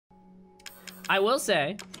I will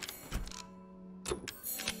say.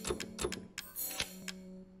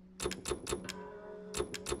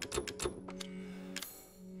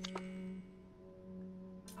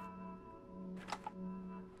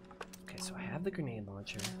 Okay, so I have the grenade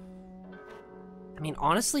launcher. I mean,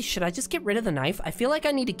 honestly, should I just get rid of the knife? I feel like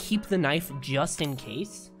I need to keep the knife just in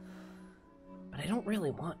case. But I don't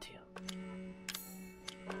really want to.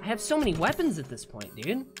 I have so many weapons at this point,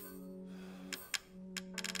 dude.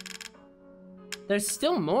 There's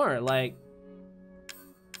still more, like...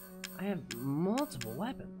 I have multiple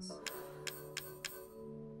weapons.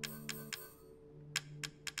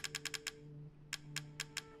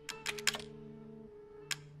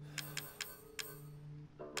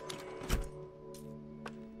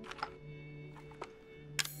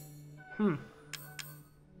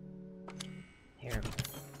 Here.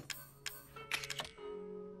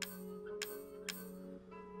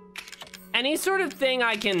 Any sort of thing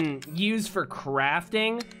I can use for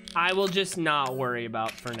crafting, I will just not worry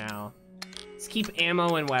about for now. Let's keep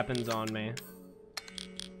ammo and weapons on me.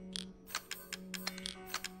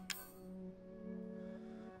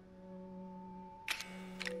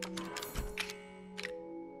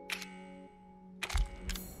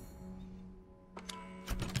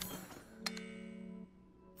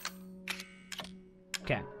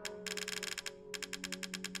 Okay.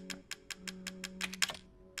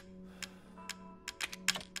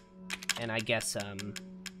 And I guess,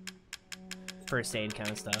 first aid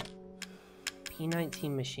kind of stuff.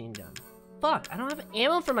 P19 machine gun. Fuck, I don't have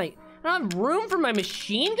ammo for my... I don't have room for my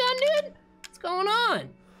machine gun, dude? What's going on?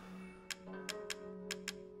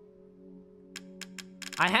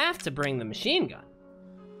 I have to bring the machine gun.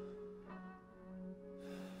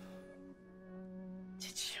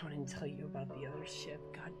 Did Shonen tell you about the other ship?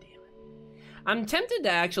 God damn it. I'm tempted to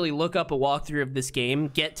actually look up a walkthrough of this game,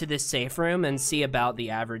 get to this safe room, and see about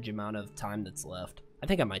the average amount of time that's left. I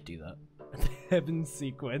think I might do that. The heaven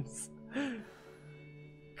sequence.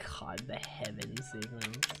 God, the heaven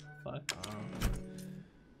sequence. Fuck off.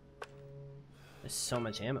 There's so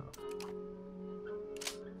much ammo.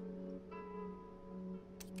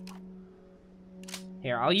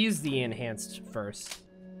 Here, I'll use the enhanced first.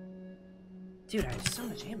 Dude, I have so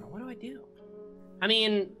much ammo. What do I do? I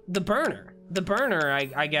mean, the burner. The burner,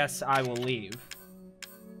 I guess I will leave.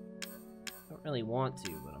 Don't really want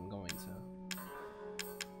to, but I'm going to.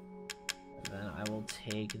 And then I will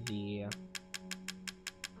take the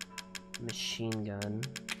machine gun.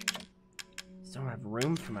 Just don't have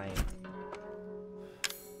room for my...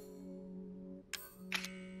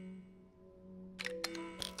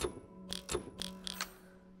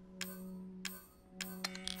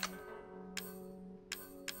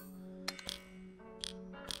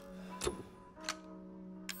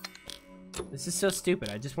 This is so stupid.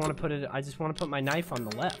 I just want to put my knife on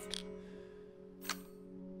the left.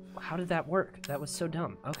 How did that work? That was so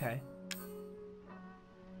dumb. Okay.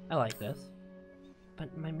 I like this.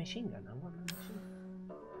 But my machine gun, I want my machine gun.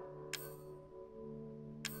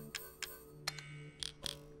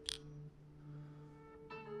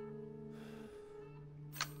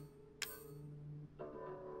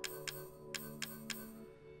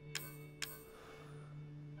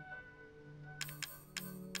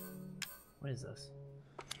 What is this?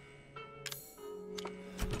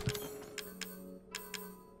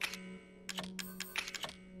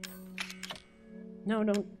 No,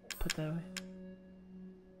 don't put that away.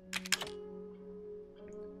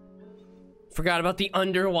 Forgot about the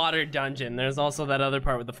underwater dungeon. There's also that other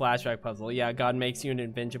part with the flashback puzzle. Yeah, God makes you an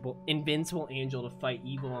invincible angel to fight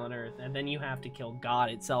evil on Earth, and then you have to kill God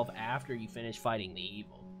itself after you finish fighting the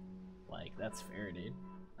evil. Like, that's fair, dude.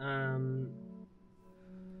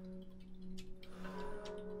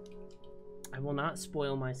 I will not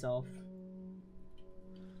spoil myself,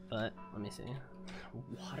 but let me see.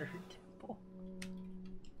 Water temple.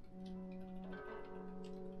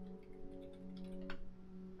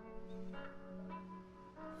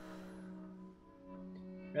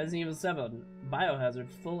 Resident Evil 7, Biohazard,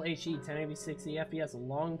 full HD, 1080 60 FPS,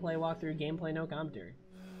 long play walkthrough, gameplay, no commentary.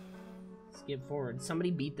 Skip forward.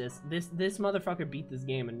 Somebody beat this. This motherfucker beat this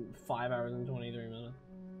game in 5 hours and 23 minutes.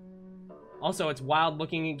 Also, it's wild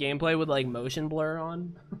looking at gameplay with like motion blur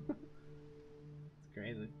on. It's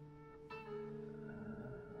crazy.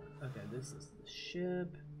 Okay, this is the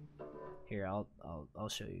ship. Here, I'll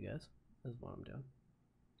show you guys. This is what I'm doing.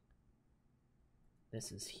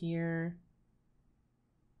 This is here.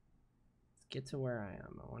 Let's get to where I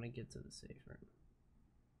am. I want to get to the safe room.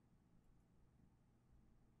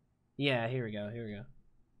 Yeah, here we go. Here we go.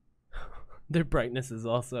 Their brightness is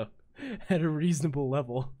also at a reasonable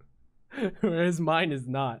level. Whereas mine is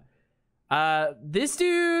not. This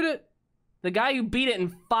dude The guy who beat it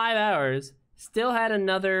in 5 hours still had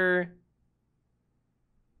another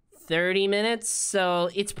 30 minutes, so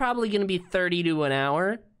it's probably gonna be 30 to an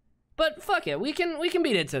hour. But fuck it, we can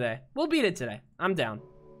beat it today. We'll beat it today. I'm down.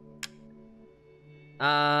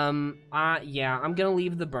 Yeah, I'm gonna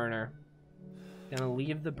leave the burner. Hold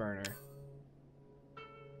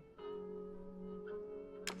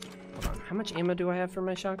on, how much ammo do I have for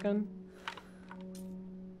my shotgun?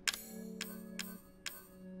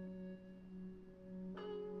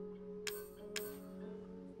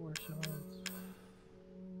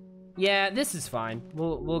 Yeah, this is fine.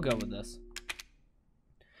 We'll go with this.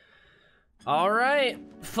 All right,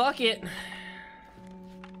 fuck it.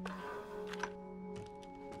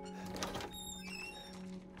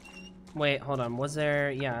 Wait, hold on. Was there?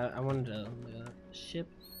 Yeah, I wanted to ship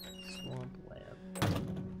swamp lab.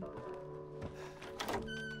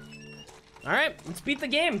 All right, let's beat the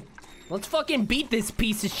game. Let's fucking beat this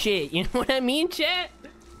piece of shit. You know what I mean, chat?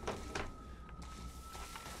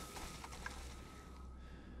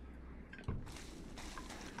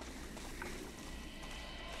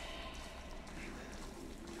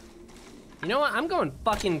 You know what? I'm going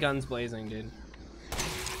fucking guns blazing, dude.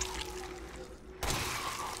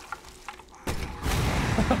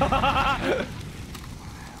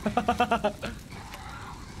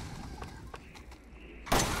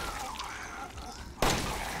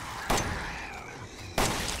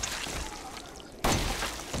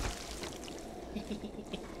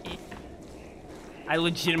 I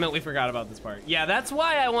legitimately forgot about this part. Yeah, that's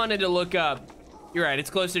why I wanted to look up. You're right, it's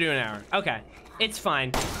closer to an hour. Okay, it's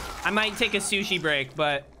fine. I might take a sushi break,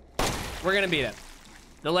 but we're gonna beat it.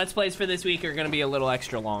 The Let's Plays for this week are gonna be a little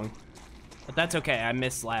extra long. But that's okay, I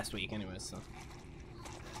missed last week anyways, so.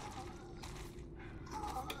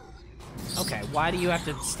 Okay, why do you have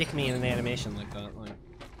to stick me in an animation like that? Like...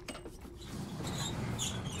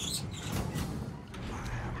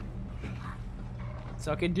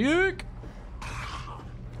 Suck a dick!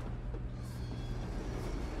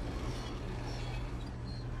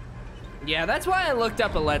 Yeah, that's why I looked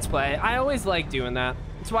up a Let's Play. I always like doing that.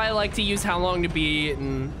 That's why I like to use how long to beat,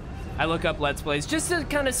 and I look up Let's Plays just to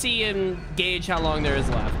kind of see and gauge how long there is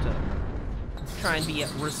left. To try and be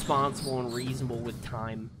responsible and reasonable with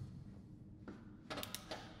time.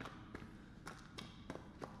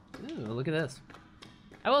 Ooh, look at this.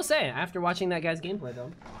 I will say, after watching that guy's gameplay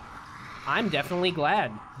though, I'm definitely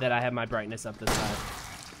glad that I have my brightness up this high.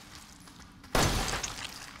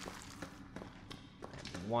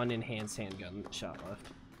 One enhanced handgun shot left.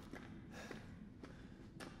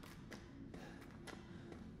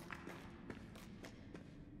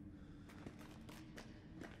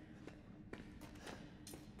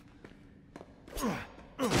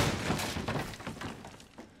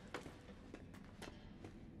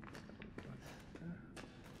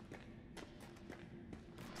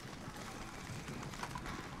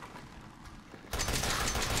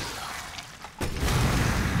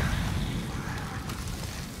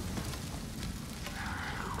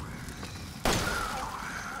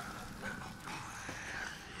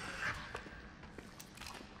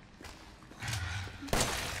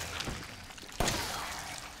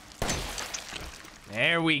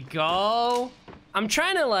 There we go. I'm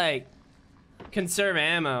trying to like conserve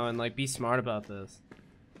ammo and like be smart about this.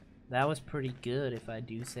 That was pretty good if I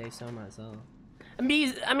do say so myself. And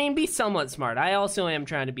be somewhat smart. I also am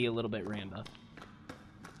trying to be a little bit Rambo.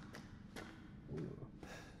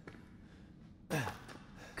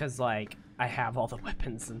 Cause like I have all the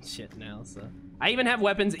weapons and shit now, so. I even have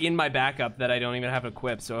weapons in my backup that I don't even have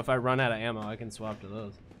equipped, so if I run out of ammo, I can swap to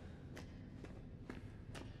those.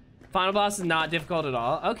 Final boss is not difficult at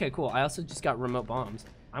all. Okay, cool. I also just got remote bombs.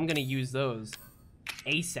 I'm gonna use those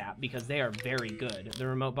ASAP because they are very good. The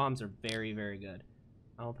remote bombs are very, very good.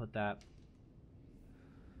 I'll put that.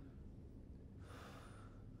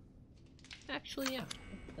 Actually, yeah, I'll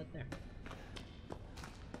put that there.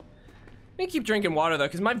 I'm gonna keep drinking water though,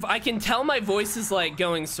 because I can tell my voice is like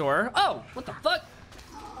going sore. Oh, what the fuck?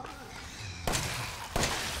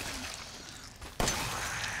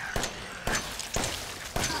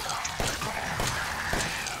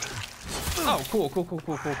 Oh, cool.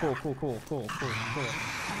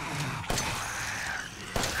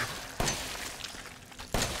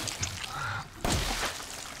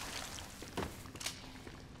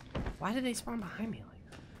 Why did they spawn behind me like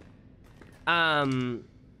that?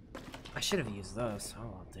 I should have used those.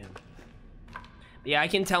 Oh, damn. Yeah, I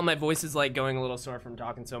can tell my voice is like going a little sore from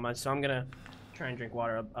talking so much, so I'm gonna try and drink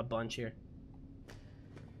water a bunch here.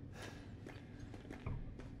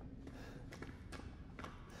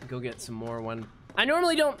 Go get some more when I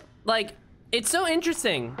normally don't like. It's so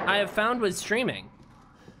interesting. I have found with streaming,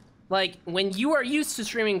 Like, when you are used to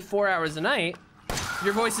streaming 4 hours a night,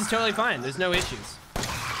 your voice is totally fine. There's no issues.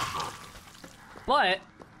 But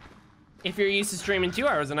if you're used to streaming 2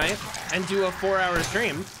 hours a night and do a 4-hour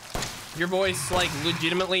stream, your voice, like,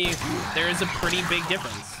 legitimately, there is a pretty big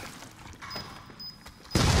difference.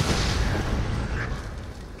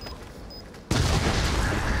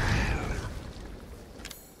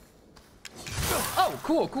 Oh,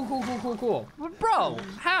 cool. Bro,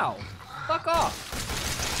 how? Fuck off.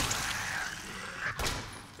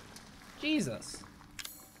 Jesus.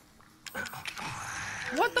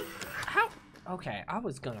 What the? How? Okay, I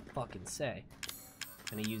was gonna fucking say.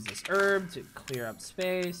 Gonna use this herb to clear up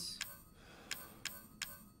space.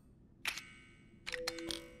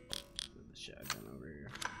 Put the shotgun over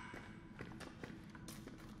here.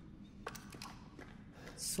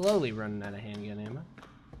 Slowly running out of handgun ammo.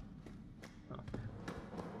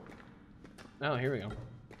 Oh, here we go.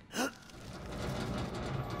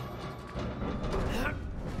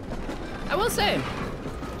 I will say,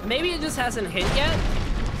 maybe it just hasn't hit yet,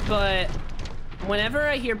 but whenever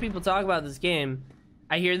I hear people talk about this game,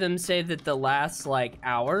 I hear them say that the last, like,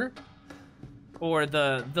 hour, or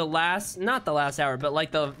the last, not the last hour, but,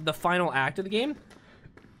 like, the final act of the game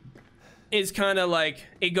is kind of, like,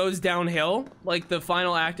 it goes downhill. Like, the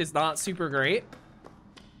final act is not super great.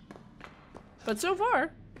 But so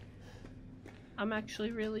far, I'm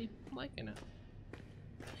actually really liking it.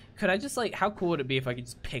 Could I just, like, how cool would it be if I could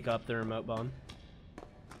just pick up the remote bomb?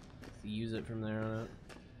 Use it from there on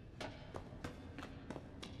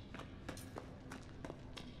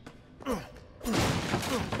out.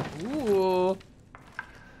 Ooh.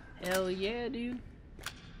 Hell yeah, dude.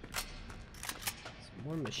 Some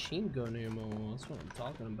more machine gun ammo. That's what I'm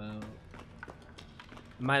talking about.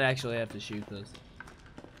 I might actually have to shoot this.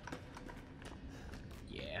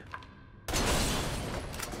 Yeah.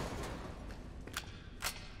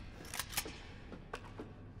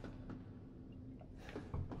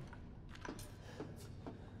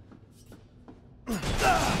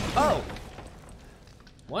 Oh!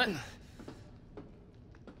 What?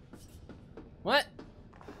 What?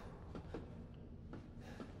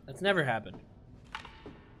 That's never happened.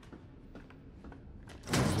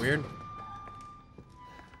 That's weird.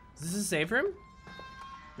 Is this a save room?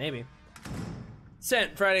 Maybe.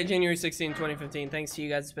 Sent Friday, January 16, 2015. Thanks to you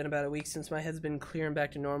guys. It's been about a week since my head's been clearing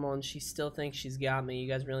back to normal and she still thinks she's got me.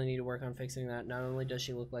 You guys really need to work on fixing that. Not only does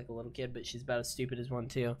she look like a little kid, but she's about as stupid as one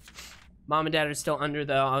too. Mom and Dad are still under,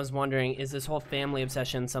 though. I was wondering, is this whole family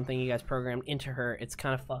obsession something you guys programmed into her? It's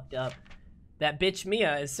kind of fucked up. That bitch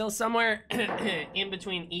Mia is still somewhere in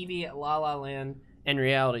between Evie at La La Land and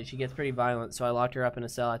reality. She gets pretty violent, so I locked her up in a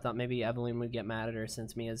cell. I thought maybe Evelyn would get mad at her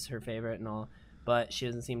since Mia's her favorite and all, but she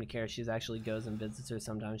doesn't seem to care. She actually goes and visits her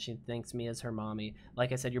sometimes. She thinks Mia's her mommy.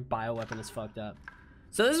 Like I said, your bioweapon is fucked up.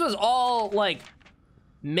 So this was all, like,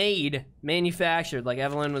 manufactured. Like,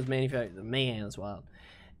 Evelyn was manufactured. Man, that's wild.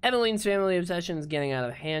 Evelyn's family obsession is getting out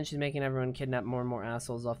of hand. She's making everyone kidnap more and more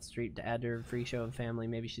assholes off the street to add to her free show of family.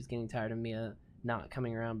 Maybe she's getting tired of Mia not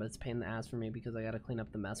coming around, but it's a pain in the ass for me because I gotta clean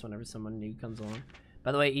up the mess whenever someone new comes along.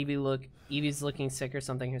 By the way, Evie's looking sick or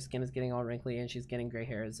something. Her skin is getting all wrinkly and she's getting gray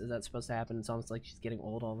hairs. Is that supposed to happen? It's almost like she's getting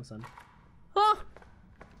old all of a sudden. Huh?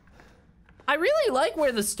 I really like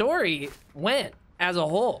where the story went as a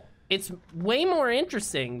whole. It's way more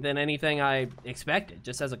interesting than anything I expected,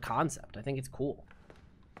 just as a concept. I think it's cool.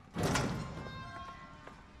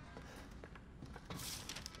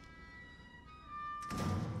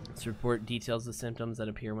 This report details the symptoms that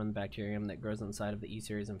appear when the bacterium that grows inside of the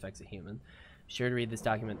E-Series infects a human. Be sure to read this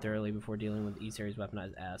document thoroughly before dealing with E-Series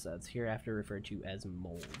weaponized assets, hereafter referred to as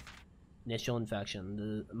mold. Initial infection.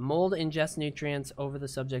 The mold ingests nutrients over the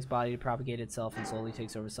subject's body to propagate itself and slowly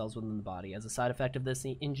takes over cells within the body. As a side effect of this,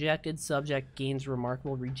 the injected subject gains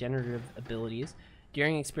remarkable regenerative abilities.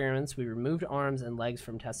 During experiments, we removed arms and legs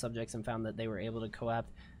from test subjects and found that they were able to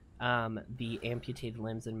co-opt the amputated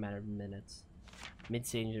limbs in a matter of minutes.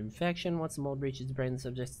 Mid-stage infection. Once the mold reaches the brain, the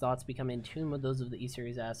subject's thoughts become in tune with those of the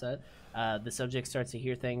E-Series asset. The subject starts to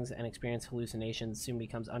hear things and experience hallucinations, soon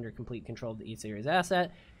becomes under complete control of the E-Series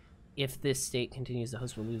asset. If this state continues, the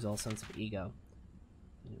host will lose all sense of ego.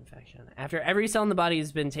 Infection. After every cell in the body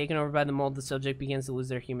has been taken over by the mold, the subject begins to lose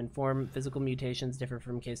their human form. Physical mutations differ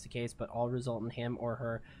from case to case, but all result in him or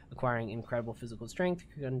her acquiring incredible physical strength.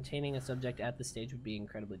 Containing a subject at this stage would be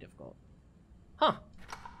incredibly difficult. Huh.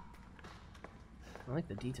 I like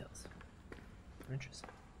the details. Interesting.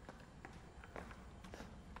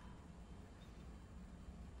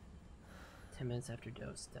 "10 minutes after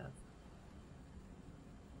dose death.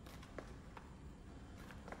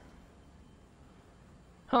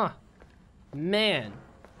 Huh. Man.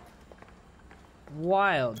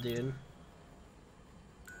 Wild, dude.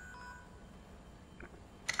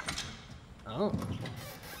 Oh.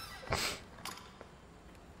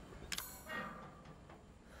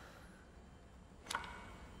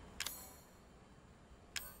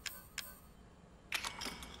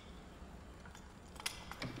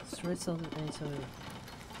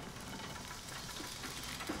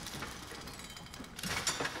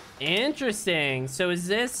 Interesting. So is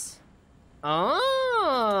this...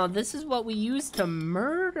 Oh, this is what we use to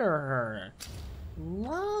murder her.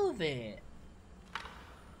 Love it.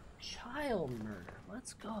 Child murder.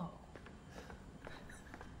 Let's go.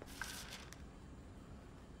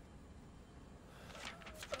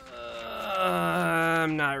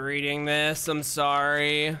 I'm not reading this. I'm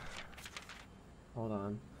sorry. Hold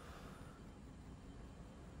on.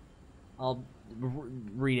 I'll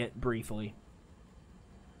read it briefly.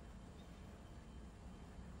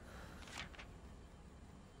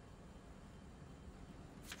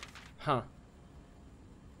 Huh.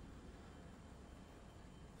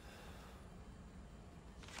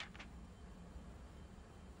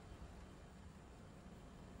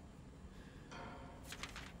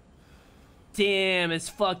 Damn, it's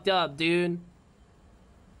fucked up, dude.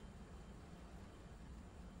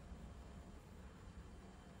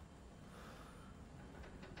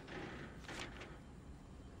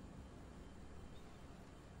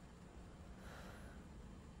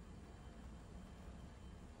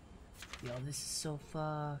 Yo, this is so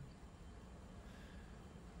fucked.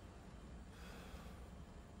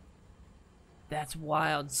 That's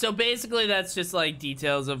wild. So basically that's just like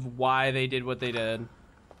details of why they did what they did.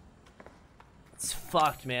 It's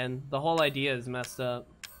fucked, man. The whole idea is messed up.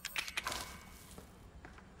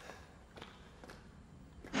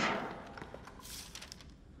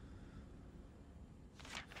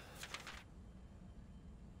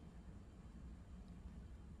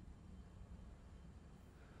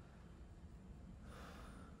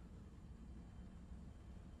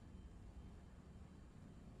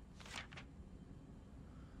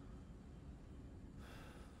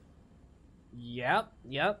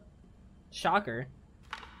 Yep. Shocker.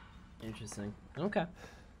 Interesting. Okay.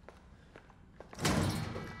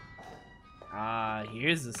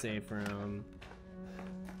 Here's the safe room.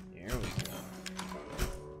 Here we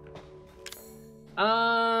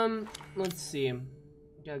go. Let's see.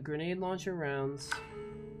 Got grenade launcher rounds.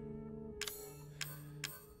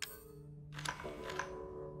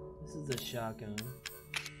 This is a shotgun.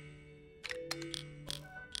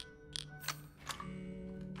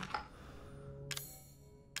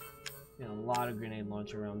 Yeah, a lot of grenade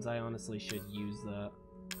launcher rounds. I honestly should use that.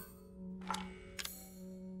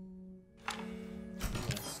 I'm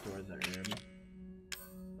gonna store the herb.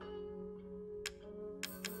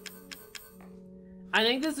 I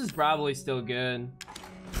think this is probably still good.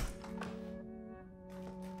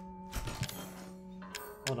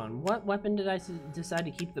 Hold on, what weapon did I decide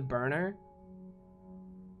to keep? The burner?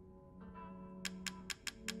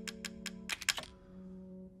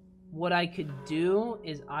 What I could do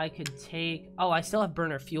is I could take... Oh, I still have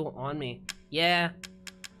burner fuel on me. Yeah.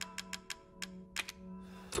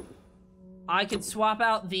 I could swap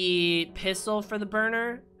out the pistol for the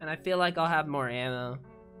burner, and I feel like I'll have more ammo.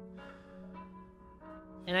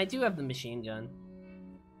 And I do have the machine gun.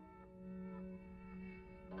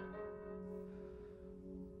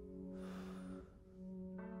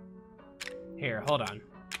 Here, hold on.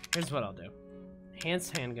 Here's what I'll do.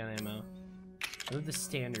 Enhanced handgun ammo. Move the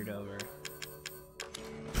standard over.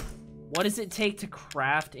 What does it take to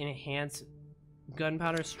craft enhanced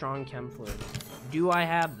gunpowder strong chem fluid? Do I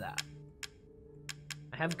have that?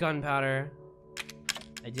 I have gunpowder.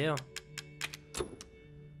 I do.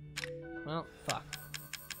 Well, fuck.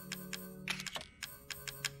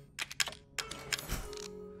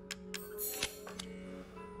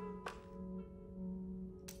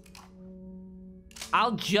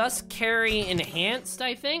 I'll just carry enhanced,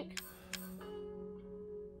 I think.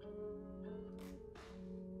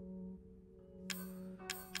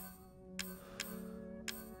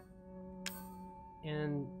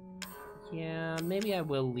 And yeah, maybe I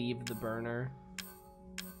will leave the burner.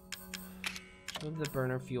 Move the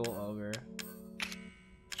burner fuel over.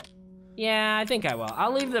 Yeah, I think I will.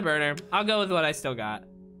 I'll leave the burner. I'll go with what I still got.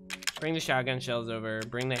 Bring the shotgun shells over.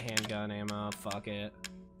 Bring the handgun ammo. Fuck it.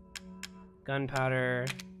 Gunpowder.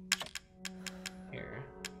 Here.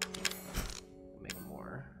 Make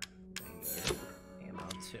more regular ammo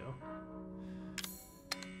too.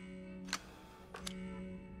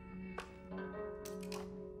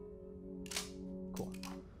 Cool.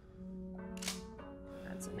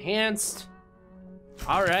 That's enhanced.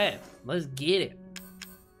 All right, let's get it.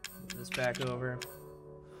 Move this back over.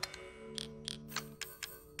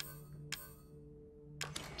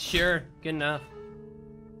 Sure, good enough.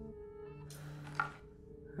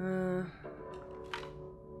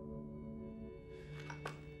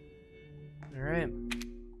 Alright.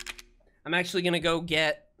 I'm actually gonna go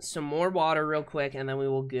get some more water real quick and then we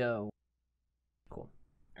will go. Cool.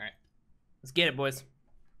 Alright. Let's get it, boys.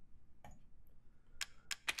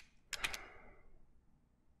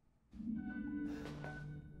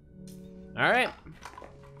 Alright.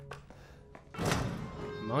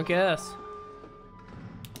 Monk ass.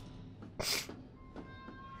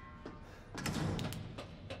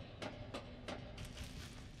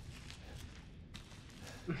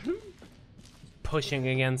 Pushing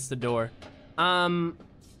against the door. Oh,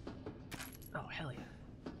 hell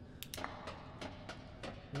yeah.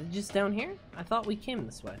 Is it just down here? I thought we came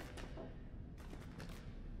this way.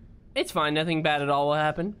 It's fine, nothing bad at all will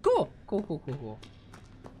happen. Cool, cool, cool, cool, cool.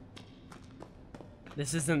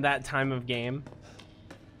 This isn't that time of game.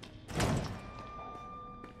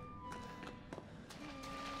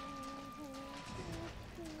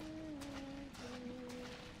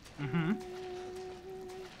 Mm-hmm.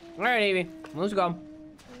 Alright, Evie, let's go.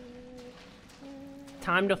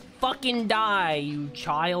 Time to fucking die, you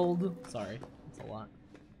child. Sorry, that's a lot.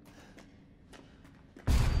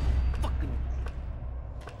 Fucking.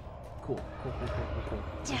 Cool, cool, cool, cool, cool, cool.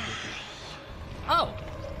 Die. Oh!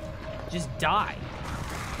 Just die.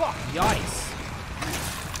 Fuck, yikes.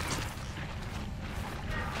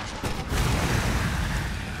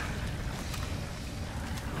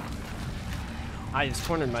 I just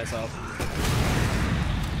cornered myself.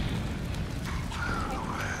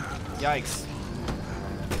 Yikes.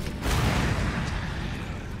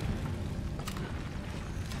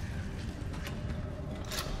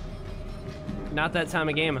 Not that time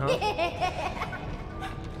of game, huh?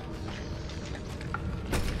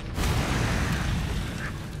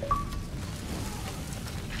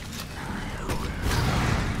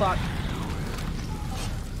 Fuck.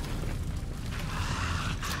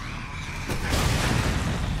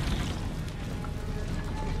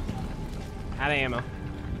 Out of ammo.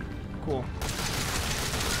 Cool.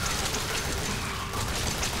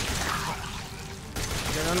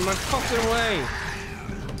 Get out of my fucking way.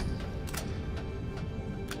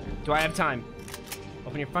 Do I have time?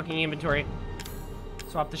 Open your fucking inventory.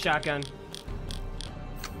 Swap the shotgun.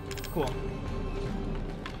 Cool.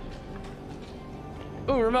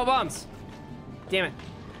 Ooh, remote bombs. Damn it.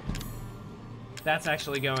 That's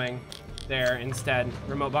actually going there instead.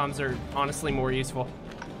 Remote bombs are honestly more useful.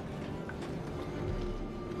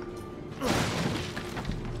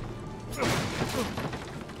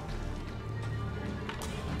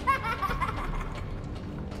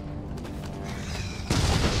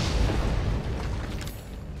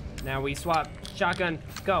 Now we swap. Shotgun,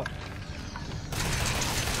 go.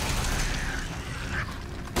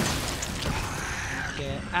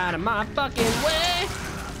 Get out of my fucking way.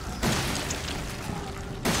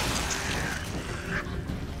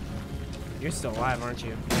 You're still alive, aren't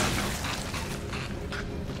you?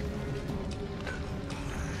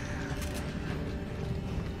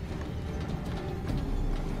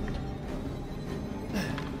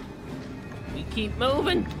 We keep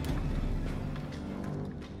moving.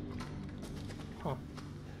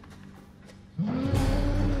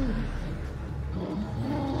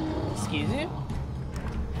 Excuse you?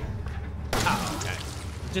 Oh, okay.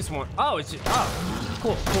 Just one. Oh, it's just. Oh,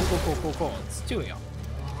 cool, cool, cool, cool, cool, cool. It's two of y'all.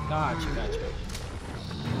 Gotcha, gotcha.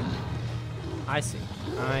 I see.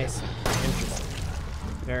 I see. Interesting.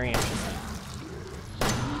 Very interesting.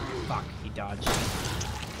 Fuck, he dodged.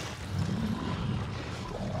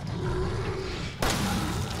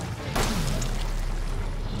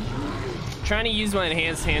 Trying to use my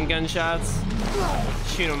enhanced handgun shots.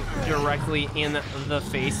 Shoot him directly in the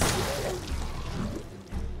face.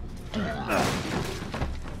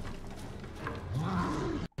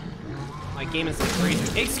 My game is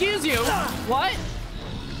crazy. Excuse you! What?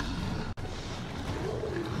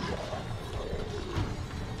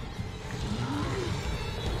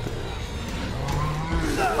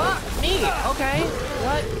 Fuck me! Okay.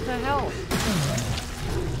 What the hell?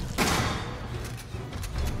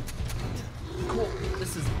 Cool.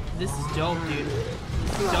 This is dope, dude.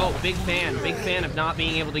 This is dope. Big fan of not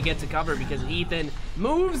being able to get to cover because Ethan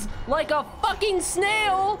moves like a fucking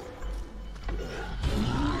snail.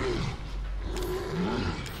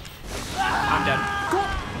 I'm done. Cool.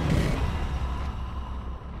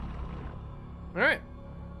 All right.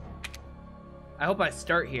 I hope I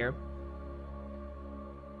start here.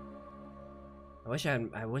 I wish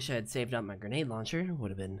I had saved up my grenade launcher. It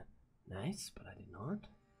would have been nice, but I did not.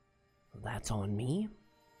 That's on me.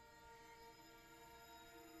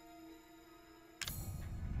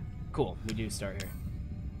 Cool, we do start here.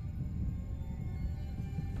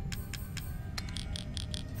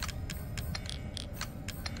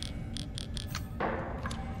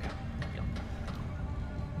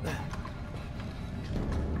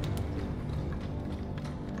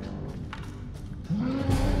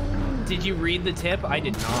 Did you read the tip? I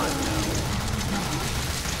did not.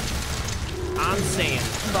 I'm saying,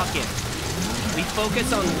 fuck it. We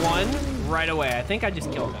focus on one right away. I think I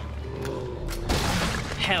just killed him.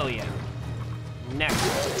 Hell yeah. Next.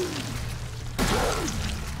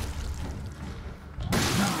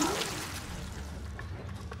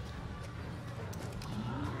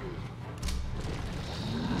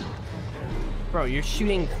 Bro, you're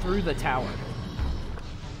shooting through the tower.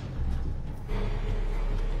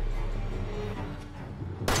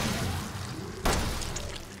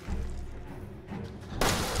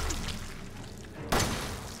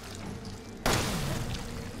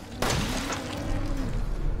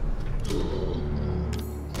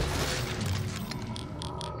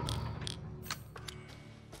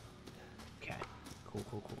 Okay, cool.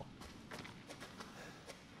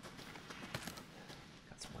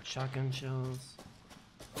 Got some more shotgun shells.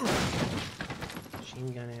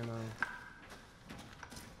 Machine gun ammo.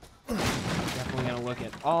 Definitely gonna look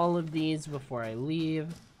at all of these before I leave.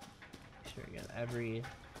 Make sure I get every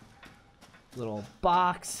little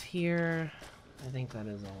box here. I think that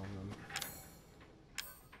is all of them.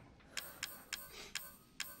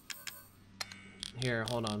 Here,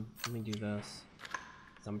 hold on. Let me do this.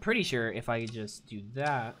 So I'm pretty sure if I just do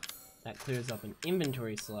that, that clears up an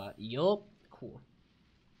inventory slot. Yup. Cool.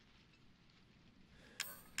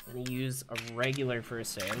 Gonna use a regular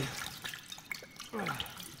first aid.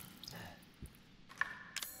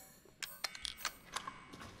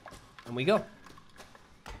 And we go.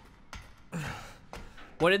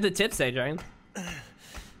 What did the tip say, Dragon?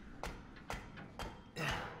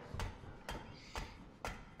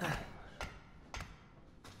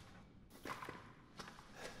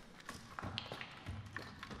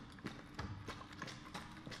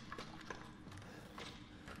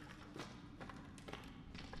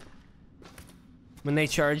 When they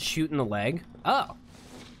charge, shoot in the leg. Oh,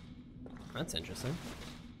 that's interesting.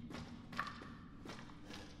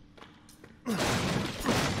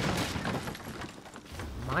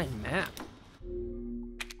 Mind map.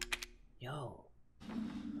 Yo,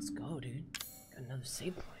 let's go, dude. Got another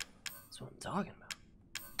save point. That's what I'm talking about.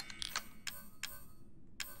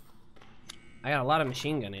 I got a lot of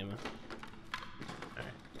machine gun ammo. All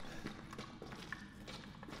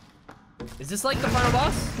right. Is this like the final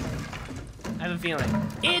boss? I have a feeling.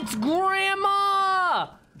 It's Grandma!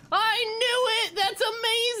 I knew it! That's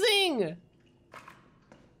amazing!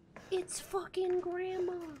 It's fucking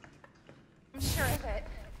Grandma. I'm sure of it.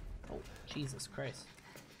 Oh, Jesus Christ.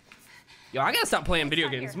 Yo, I gotta stop playing video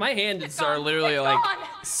games. My hands are literally like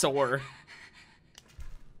sore.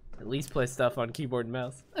 At least play stuff on keyboard and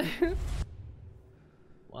mouse.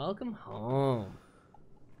 Welcome home.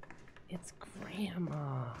 It's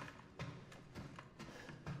Grandma.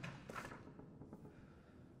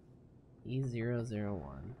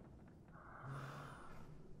 E001.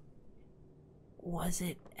 Was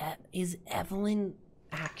it? Is Evelyn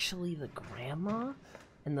actually the grandma?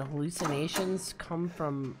 And the hallucinations come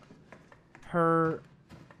from her,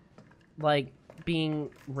 like,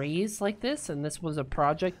 being raised like this? And this was a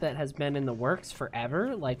project that has been in the works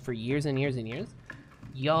forever? Like, for years and years and years?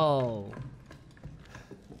 Yo.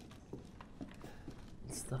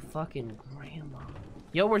 It's the fucking grandma.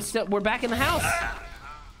 Yo, we're back in the house.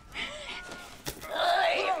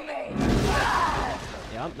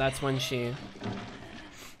 Yep, that's when she...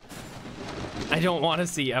 I don't want to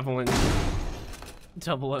see Evelyn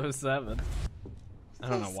 007. I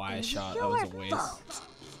don't know why I shot. That was a waste.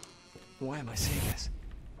 Why am I saying this?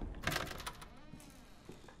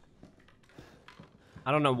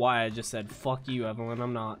 I don't know why I just said, fuck you, Evelyn.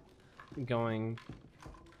 I'm not going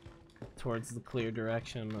towards the clear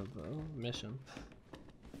direction of the mission.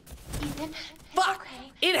 Ethan, Fuck!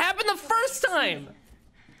 okay. It happened the first time!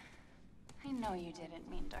 I know you didn't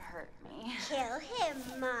mean to hurt me. Kill him,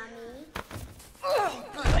 Mommy.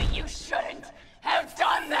 But you shouldn't have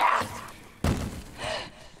done that!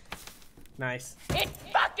 Nice. It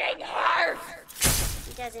fucking hurts!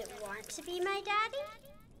 He doesn't want to be my daddy?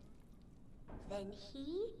 Then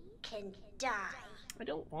he can die. I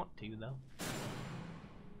don't want to, though.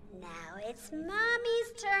 Now it's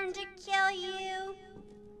Mommy's turn to kill you.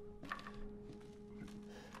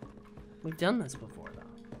 We've done this before, though.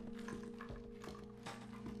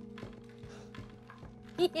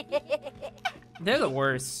 They're the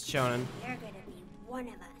worst, Shonen. You're gonna be one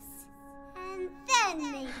of us. And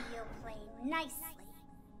then maybe you'll play nicely.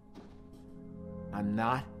 I'm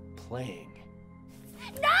not playing.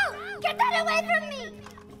 No! Get that away from me!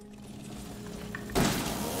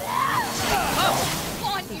 I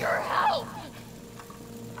want your help!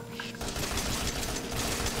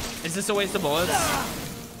 Is this a waste of bullets?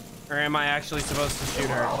 Or am I actually supposed to shoot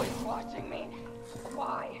her? Always watching me.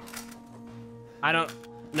 Why? I don't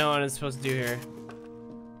know what I'm supposed to do here.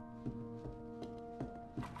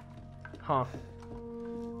 Huh.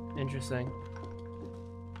 Interesting.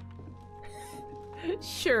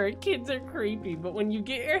 Sure, kids are creepy, but when you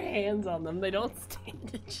get your hands on them, they don't stand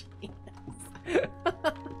a chance.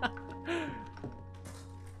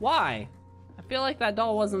 Why? I feel like that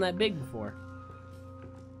doll wasn't that big before.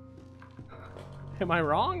 Am I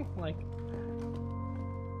wrong? Like,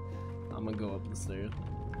 I'm gonna go up the stairs.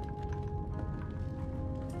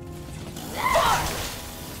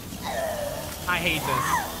 I hate this.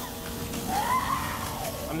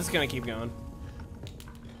 I'm just gonna keep going.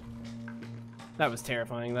 That was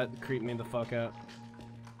terrifying. That creeped me the fuck out.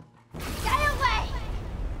 Get away!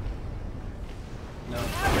 No.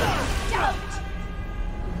 Don't!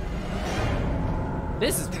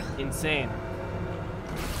 This is insane.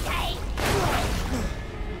 Stay!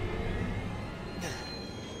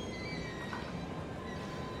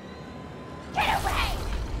 Get away!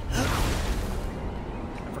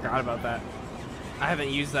 I forgot about that. I haven't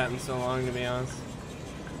used that in so long, to be honest.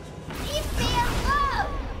 Leave me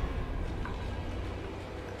alone!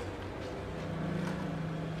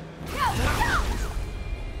 No, don't!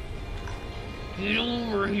 Get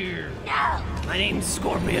over here. No! My name's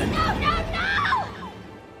Scorpion. No, no, no!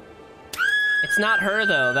 It's not her,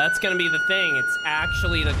 though. That's gonna be the thing. It's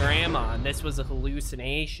actually the grandma, and this was a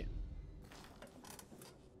hallucination.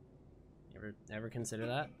 Ever consider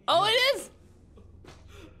that? Oh, it is!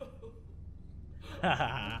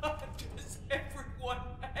 Does everyone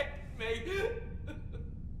hate me?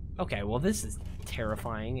 Okay, well, this is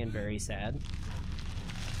terrifying and very sad.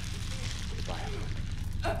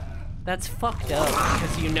 That's fucked up,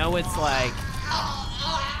 because you know it's like...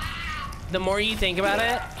 The more you think about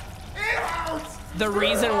it, the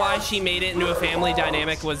reason why she made it into a family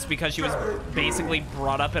dynamic was because she was basically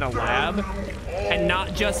brought up in a lab, and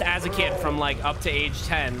not just as a kid from like up to age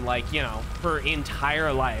 10, like, you know, her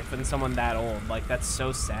entire life, and someone that old. Like, that's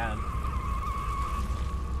so sad.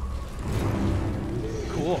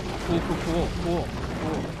 Cool, cool, cool, cool, cool,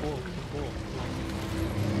 cool, cool, cool.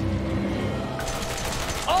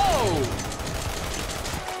 Oh!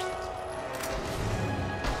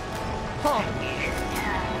 Huh.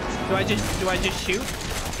 Do I just shoot?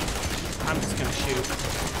 I'm just gonna shoot.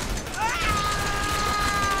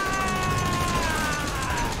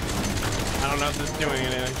 I don't know if this is doing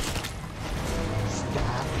anything.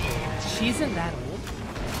 She isn't that old?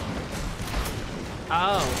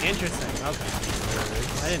 Oh, interesting. Okay.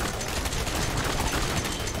 I didn't know.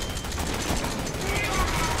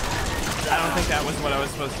 I don't think that was what I was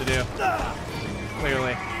supposed to do.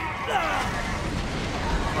 Clearly.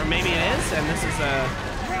 Or maybe it is, and this is a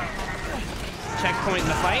checkpoint in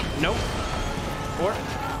the fight. Nope. Or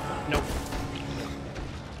nope.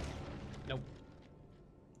 Nope.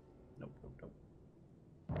 Nope, nope, nope.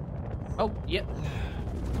 Oh, yep.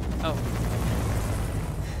 Oh.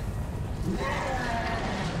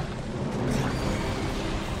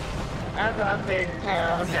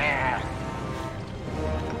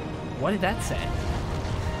 What did that say?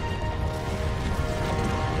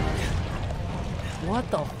 What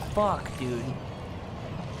the fuck, dude?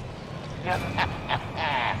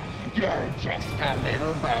 You're just a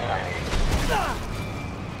little boy.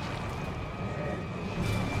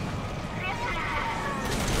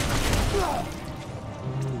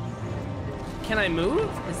 Can I move?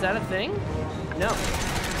 Is that a thing? No.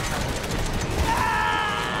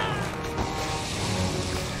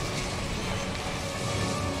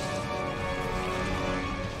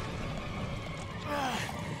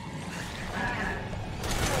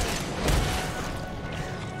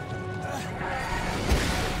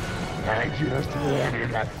 I just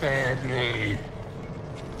wanted a family.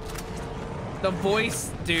 The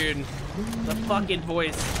voice, dude. The fucking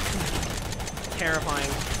voice.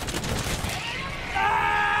 Terrifying.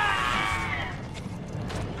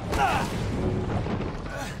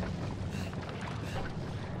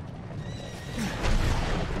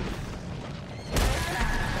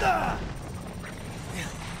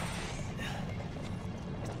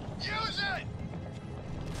 Use it!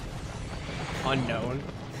 Unknown.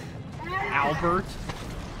 Albert.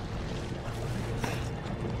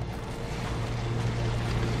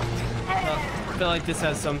 I feel like this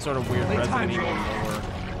has some sort of weird Resident Evil lore.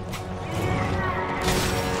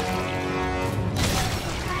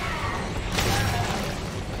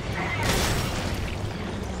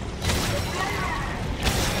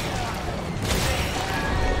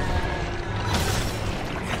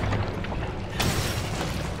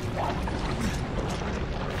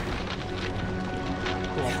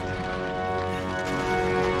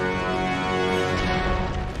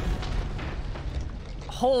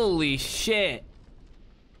 Holy shit.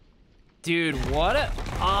 Dude, what a...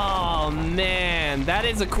 Oh, man. That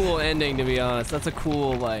is a cool ending, to be honest. That's a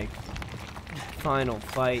cool, like, final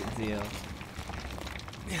fight deal.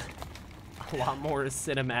 A lot more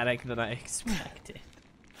cinematic than I expected.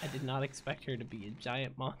 I did not expect her to be a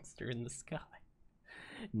giant monster in the sky.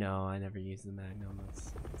 No, I never used the Magnum.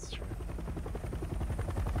 That's true.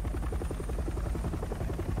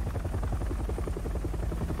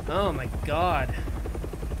 Oh my god.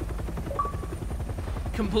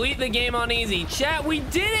 Complete the game on easy. Chat, we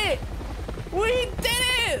did it! We did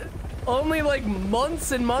it! Only like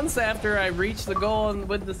months and months after I reached the goal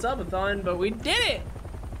with the subathon, but we did it!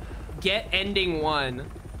 Get ending 1.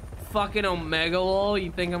 Fucking Omega lol,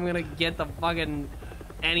 you think I'm gonna get the fucking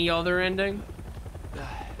any other ending?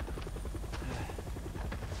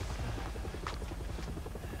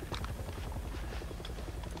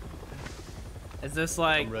 Is this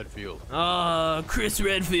like Redfield? Chris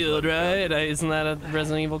Redfield, right? Isn't that a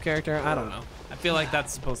Resident Evil character? I don't know. I feel like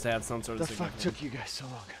that's supposed to have some sort of significance. The fuck took you guys so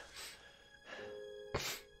long?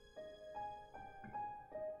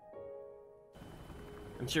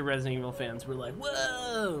 I'm sure Resident Evil fans were like,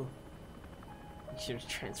 whoa! We should have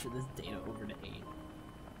transferred this data over to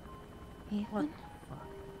 8. What the fuck?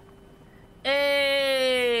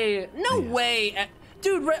 Hey! No way!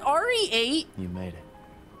 Dude, RE8? You made it.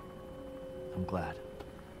 I'm glad.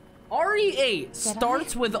 RE8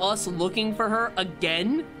 starts with us looking for her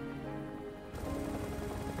again?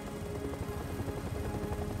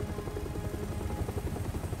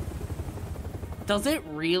 Does it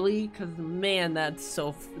really? Cause man, that's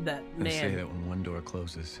so They say that when one door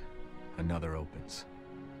closes, another opens.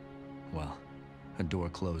 Well, a door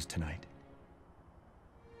closed tonight.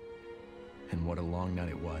 And what a long night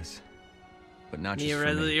it was. But not just you a for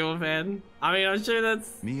Resident me. Evil fan? I mean, I'm sure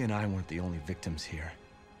that's... Me and I weren't the only victims here.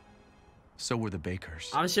 So were the Bakers.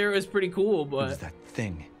 I'm sure it was pretty cool, but... It was that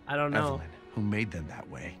thing, I don't know. Evelyn, who made them that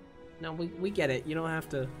way. No, we get it. You don't have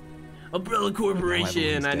to... Umbrella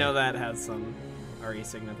Corporation! I know that has some RE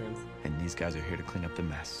significance. And these guys are here to clean up the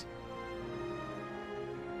mess.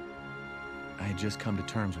 I had just come to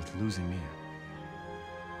terms with losing Mia.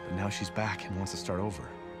 But now she's back and wants to start over.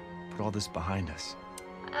 Put all this behind us.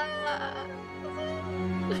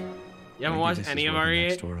 You haven't watched any of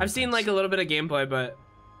RE8? I've seen like a little bit of gameplay, but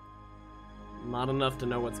not enough to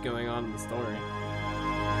know what's going on in the story.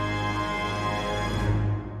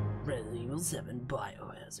 Resident Evil 7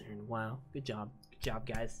 Biohazard. Wow, good job. Good job,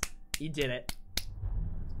 guys. You did it.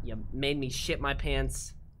 You made me shit my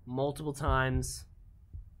pants multiple times.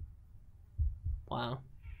 Wow.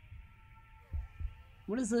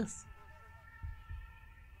 What is this?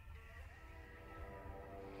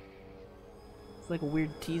 It's like a weird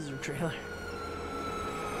teaser trailer.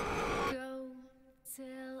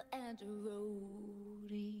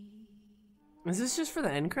 Is this just for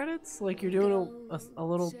the end credits? Like you're doing a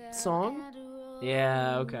little song?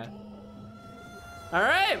 Yeah, okay.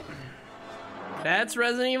 Alright! That's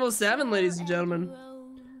Resident Evil 7, ladies and gentlemen.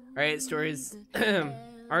 Alright, stories.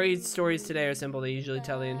 RE stories today are simple. They usually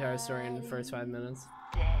tell the entire story in the first 5 minutes.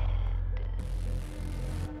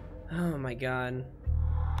 Oh my god.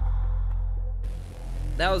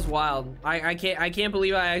 That was wild. I can't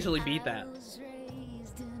believe I actually beat that.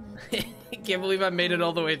 I can't believe I made it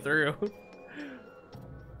all the way through.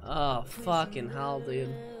 Oh, fucking hell,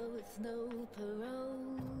 dude.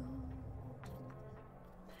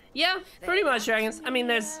 Yeah, pretty much, Dragons. I mean,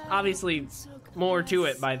 there's obviously more to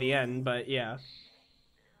it by the end, but yeah.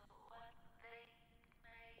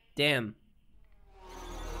 Damn.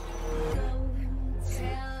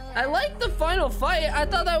 I like the final fight. I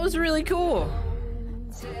thought that was really cool.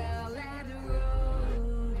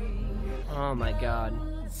 Oh my god.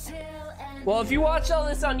 Well, if you watched all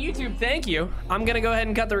this on YouTube, thank you. I'm gonna go ahead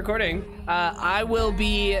and cut the recording. I will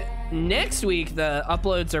be next week. The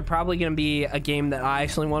uploads are probably gonna be a game that I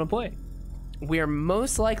actually want to play. We are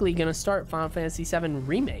most likely gonna start Final Fantasy VII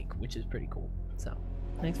Remake, which is pretty cool. So,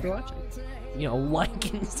 thanks for watching. You know,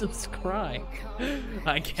 like and subscribe,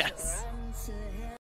 I guess.